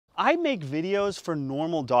I make videos for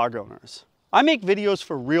normal dog owners. I make videos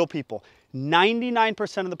for real people.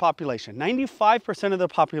 99% of the population, 95% of the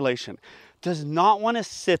population does not want to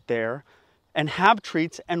sit there and have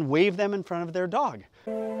treats and wave them in front of their dog.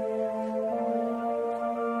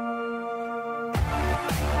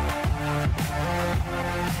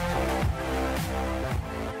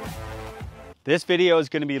 This video is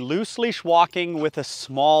going to be loose leash walking with a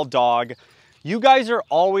small dog. You guys are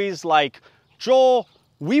always like, Joel,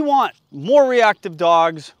 we want more reactive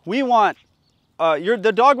dogs. We want,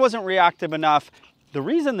 the dog wasn't reactive enough. The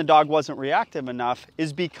reason the dog wasn't reactive enough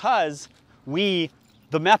is because the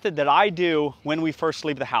method that I do when we first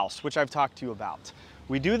leave the house, which I've talked to you about.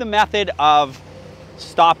 We do the method of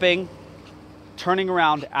stopping, turning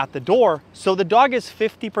around at the door, so the dog is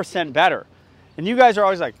 50% better. And you guys are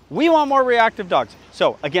always like, we want more reactive dogs.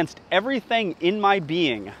 So against everything in my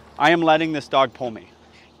being, I am letting this dog pull me.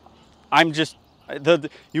 I'm just,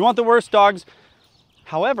 you want the worst dogs.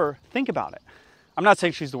 However, think about it. I'm not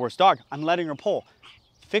saying she's the worst dog. I'm letting her pull.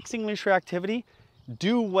 Fixing leash reactivity,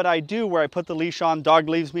 do what I do where I put the leash on, dog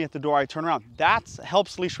leaves me at the door, I turn around. That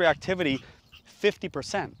helps leash reactivity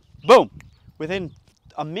 50%. Boom, within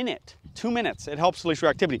a minute, 2 minutes, it helps leash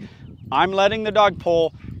reactivity. I'm letting the dog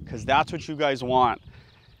pull because that's what you guys want.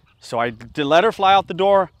 So I let her fly out the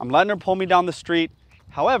door. I'm letting her pull me down the street.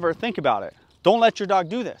 However, think about it. Don't let your dog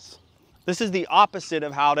do this. This is the opposite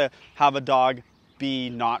of how to have a dog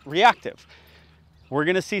be not reactive. We're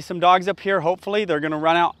gonna see some dogs up here. Hopefully they're gonna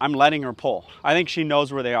run out. I'm letting her pull. I think she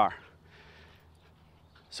knows where they are.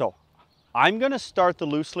 So I'm gonna start the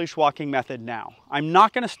loose leash walking method now. I'm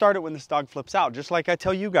not gonna start it when this dog flips out, just like I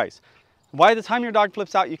tell you guys. By the time your dog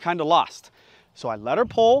flips out, you kind of lost. So I let her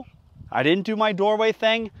pull. I didn't do my doorway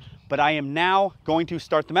thing, but I am now going to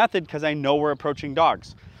start the method because I know we're approaching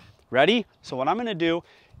dogs. Ready? So what I'm gonna do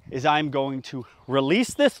is I'm going to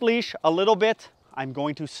release this leash a little bit. I'm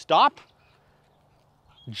going to stop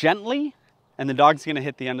gently, and the dog's gonna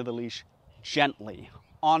hit the end of the leash gently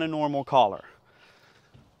on a normal collar.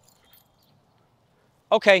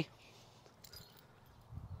 Okay.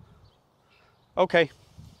 Okay.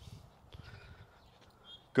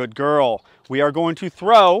 Good girl. We are going to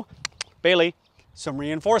throw, Bailey, some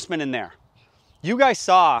reinforcement in there. You guys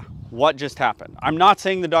saw what just happened. I'm not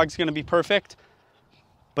saying the dog's gonna be perfect,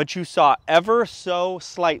 but you saw ever so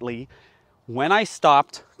slightly when I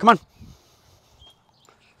stopped, come on.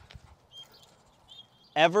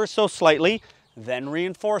 Ever so slightly, then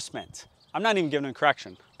reinforcement. I'm not even giving a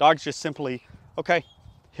correction. Dog's just simply, okay,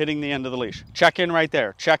 hitting the end of the leash. Check in right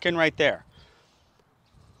there, check in right there.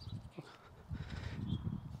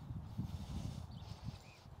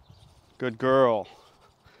 Good girl.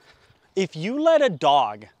 If you let a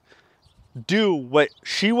dog do what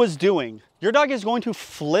she was doing, your dog is going to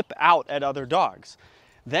flip out at other dogs.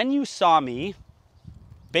 Then you saw me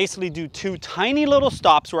basically do two tiny little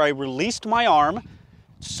stops where I released my arm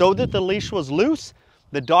so that the leash was loose.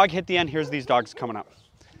 The dog hit the end. Here's these dogs coming up.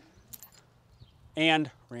 And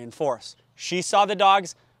reinforce. She saw the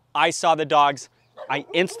dogs. I saw the dogs. I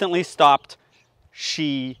instantly stopped.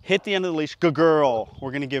 She hit the end of the leash. Good girl.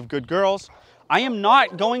 We're going to give good girls. I am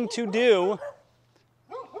not going to do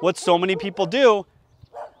what so many people do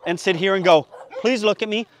and sit here and go, please look at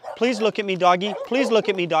me. Please look at me, doggy. Please look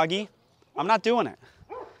at me, doggy. I'm not doing it.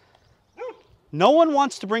 No one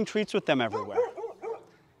wants to bring treats with them everywhere.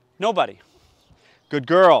 Nobody. Good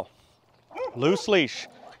girl. Loose leash.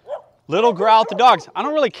 Little growl at the dogs. I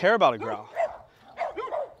don't really care about a growl.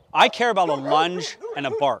 I care about a lunge and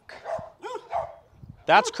a bark.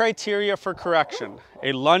 That's criteria for correction.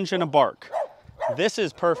 A lunge and a bark. This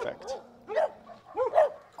is perfect.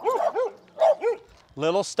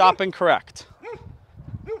 Little stop and correct.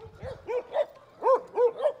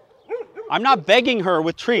 I'm not begging her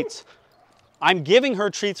with treats. I'm giving her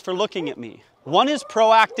treats for looking at me. One is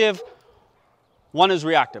proactive, one is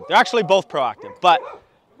reactive. They're actually both proactive, but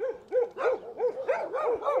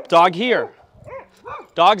dog here,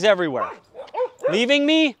 dogs everywhere. Leaving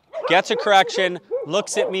me, gets a correction,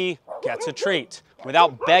 looks at me, gets a treat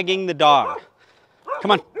without begging the dog.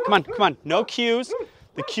 Come on, come on, come on. No cues.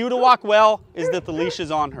 The cue to walk well is that the leash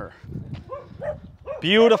is on her.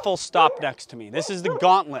 Beautiful stop next to me. This is the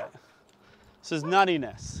gauntlet. This is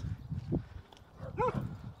nuttiness.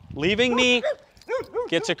 Leaving me,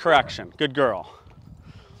 gets a correction. Good girl.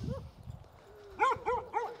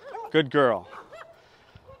 Good girl.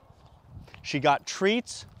 She got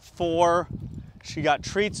treats for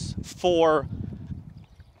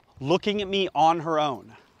looking at me on her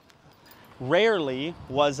own. Rarely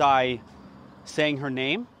was I saying her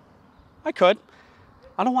name. I could.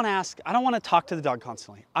 I don't want to ask, I don't want to talk to the dog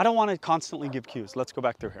constantly. I don't want to constantly give cues. Let's go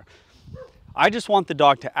back through here. I just want the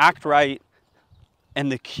dog to act right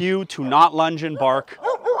and the cue to not lunge and bark.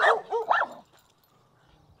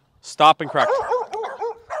 Stop and correct.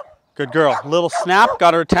 Good girl. Little snap,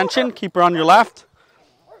 got her attention. Keep her on your left.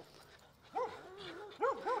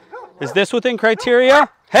 Is this within criteria?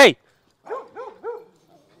 Hey!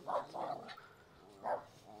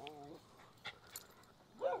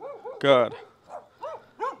 Good.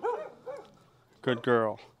 Good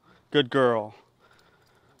girl. Good girl.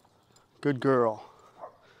 Good girl.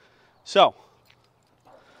 So,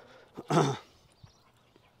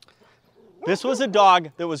 this was a dog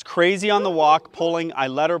that was crazy on the walk, pulling. I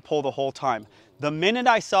let her pull the whole time. The minute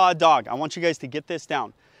I saw a dog, I want you guys to get this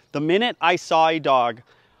down. The minute I saw a dog,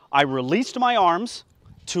 I released my arms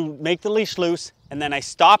to make the leash loose, and then I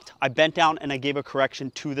stopped, I bent down, and I gave a correction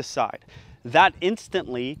to the side. That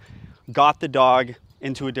instantly got the dog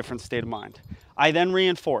into a different state of mind. I then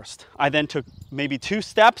reinforced. I then took maybe 2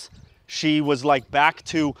 steps. She was like back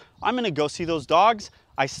to, I'm gonna go see those dogs.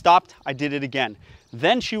 I stopped, I did it again.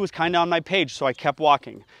 Then she was kind of on my page, so I kept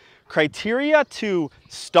walking. Criteria to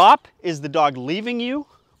stop is the dog leaving you,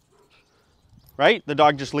 right? The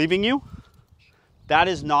dog just leaving you. That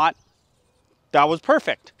is not, that was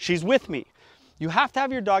perfect. She's with me. You have to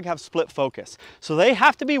have your dog have split focus. So they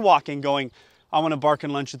have to be walking going, I want to bark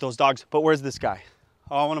and lunge at those dogs, but where's this guy?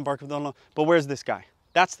 Oh, I want to bark with them, but where's this guy?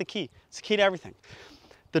 That's the key. It's the key to everything.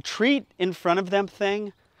 The treat in front of them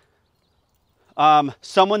thing,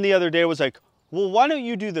 someone the other day was like, well, why don't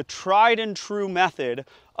you do the tried and true method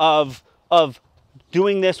of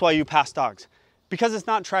doing this while you pass dogs? Because it's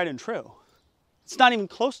not tried and true. It's not even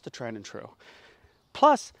close to tried and true.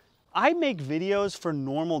 Plus, I make videos for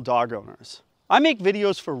normal dog owners. I make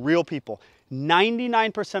videos for real people.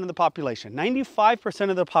 99% of the population, 95%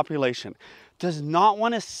 of the population does not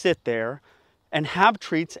want to sit there and have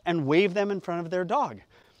treats and wave them in front of their dog.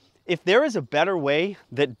 If there is a better way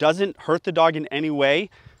that doesn't hurt the dog in any way,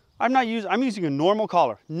 I'm using a normal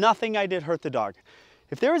collar. Nothing I did hurt the dog.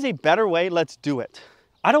 If there is a better way, let's do it.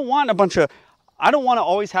 I don't want to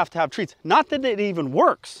always have to have treats. Not that it even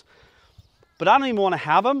works, but I don't even want to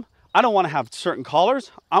have them. I don't want to have certain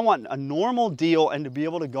collars. I want a normal deal and to be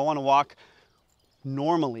able to go on a walk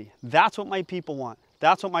normally. That's what my people want.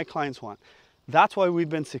 That's what my clients want. That's why we've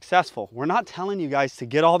been successful. We're not telling you guys to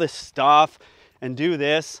get all this stuff and do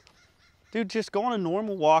this. Dude, just go on a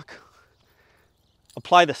normal walk.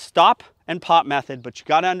 Apply the stop and pop method, but you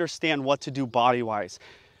got to understand what to do body-wise.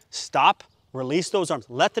 Stop, release those arms.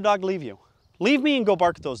 Let the dog leave you. Leave me and go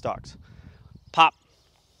bark at those dogs. Pop.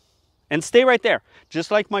 And stay right there,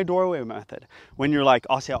 just like my doorway method. When you're like,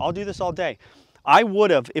 I'll do this all day. I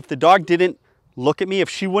would have, if the dog didn't look at me, if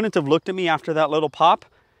she wouldn't have looked at me after that little pop,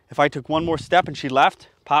 if I took one more step and she left,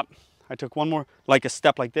 pop, I took one more, like a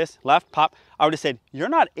step like this, left, pop, I would have said, you're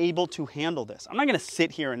not able to handle this. I'm not gonna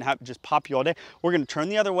sit here and just pop you all day. We're gonna turn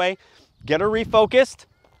the other way, get her refocused.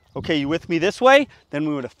 Okay, you with me this way? Then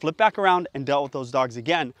we would have flipped back around and dealt with those dogs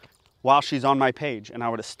again while she's on my page. And I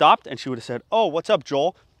would have stopped and she would have said, oh, what's up,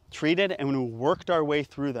 Joel? Treated, and we worked our way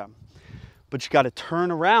through them. But you gotta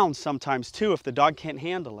turn around sometimes too if the dog can't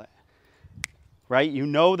handle it, right? You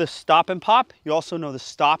know the stop and pop, you also know the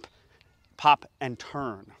stop, pop, and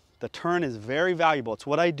turn. The turn is very valuable. It's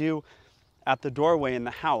what I do at the doorway in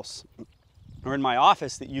the house or in my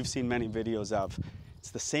office that you've seen many videos of.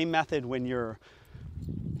 It's the same method when you're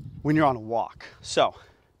on a walk. So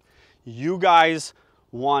you guys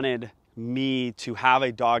wanted me to have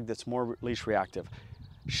a dog that's more leash reactive.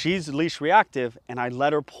 She's leash reactive, and I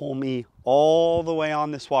let her pull me all the way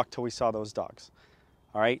on this walk till we saw those dogs.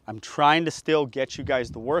 All right, I'm trying to still get you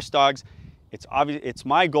guys the worst dogs. It's obvious, it's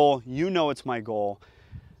my goal. You know it's my goal.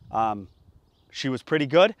 She was pretty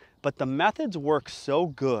good, but the methods work so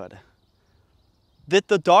good that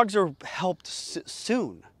the dogs are helped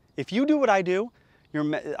soon. If you do what I do,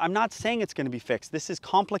 I'm not saying it's going to be fixed. This is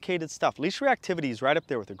complicated stuff. Leash reactivity is right up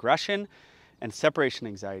there with aggression and separation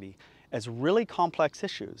anxiety as really complex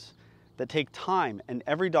issues that take time, and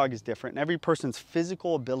every dog is different and every person's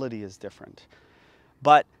physical ability is different.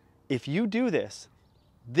 But if you do this,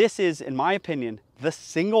 this is, in my opinion, the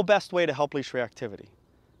single best way to help leash reactivity.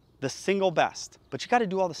 The single best. But you got to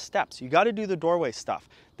do all the steps. You got to do the doorway stuff.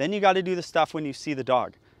 Then you got to do the stuff when you see the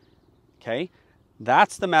dog. Okay?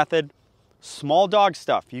 That's the method. Small dog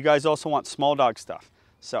stuff. You guys also want small dog stuff.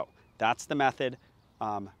 So that's the method.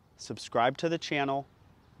 Subscribe to the channel.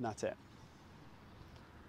 And that's it.